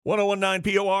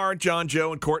1019 POR, John,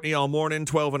 Joe, and Courtney all morning,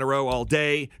 12 in a row all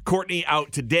day. Courtney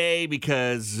out today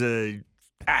because, I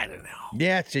don't know.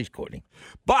 Yeah, it's just Courtney.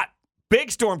 But big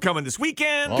storm coming this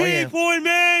weekend. Oh, big yeah. one,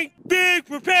 man. Big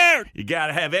prepared. You got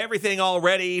to have everything all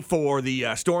ready for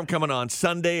the storm coming on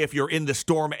Sunday if you're in the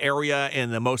storm area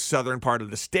in the most southern part of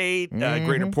the state,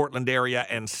 greater Portland area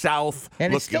and south.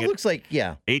 And it still looks like,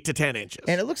 8 to 10 inches.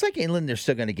 And it looks like inland they're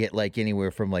still going to get like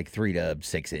anywhere from like 3 to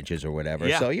 6 inches or whatever.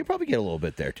 Yeah. So you probably get a little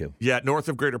bit there too. Yeah, north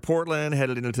of greater Portland,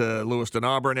 headed into Lewiston,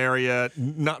 Auburn area,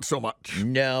 not so much.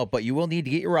 No, but you will need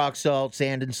to get your rock salt,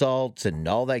 sand and salts, and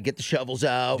all that. Get the shovels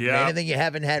out. Yeah. Anything you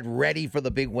haven't had ready for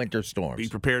the big winter storms. Be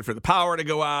prepared for the power to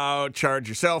go out, charge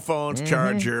your cell phones,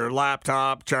 charge your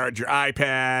laptop, charge your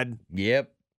iPad.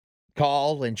 Yep.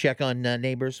 Call and check on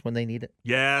neighbors when they need it.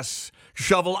 Yes.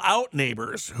 Shovel out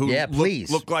neighbors who please.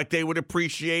 look like they would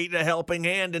appreciate a helping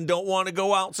hand and don't want to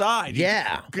go outside.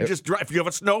 Yeah. You could just drive. If you have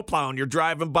a snowplow and you're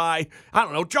driving by, I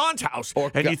don't know, John's house,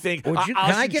 and you think, can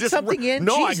I get something in?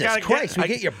 No, Jesus Christ, we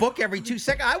get your book every 2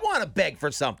 seconds. I want to beg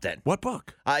for something. What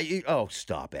book?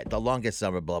 Stop it. The Longest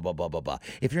Summer, blah, blah, blah, blah, blah.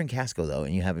 If you're in Casco, though,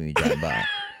 and you haven't been driving by,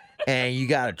 and you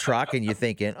got a truck, and you're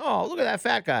thinking, oh, look at that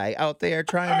fat guy out there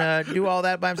trying to do all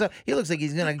that by himself. He looks like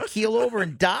he's going to keel over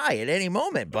and die at any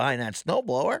moment behind that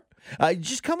snowblower.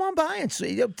 Just come on by and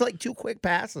see. Like 2 quick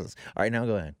passes. All right, now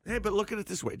go ahead. Hey, but look at it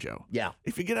this way, Joe. Yeah.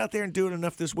 If you get out there and do it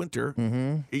enough this winter,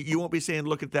 you won't be saying,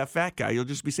 look at that fat guy. You'll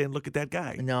just be saying, look at that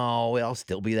guy. No, I'll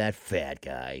still be that fat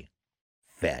guy.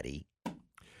 Fatty.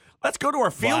 Let's go to our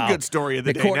feel-good story of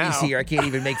the day Courtney's now. here. I can't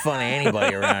even make fun of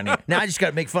anybody around here. Now I just got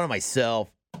to make fun of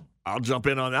myself. I'll jump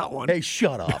in on that one. Hey,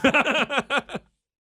 shut up.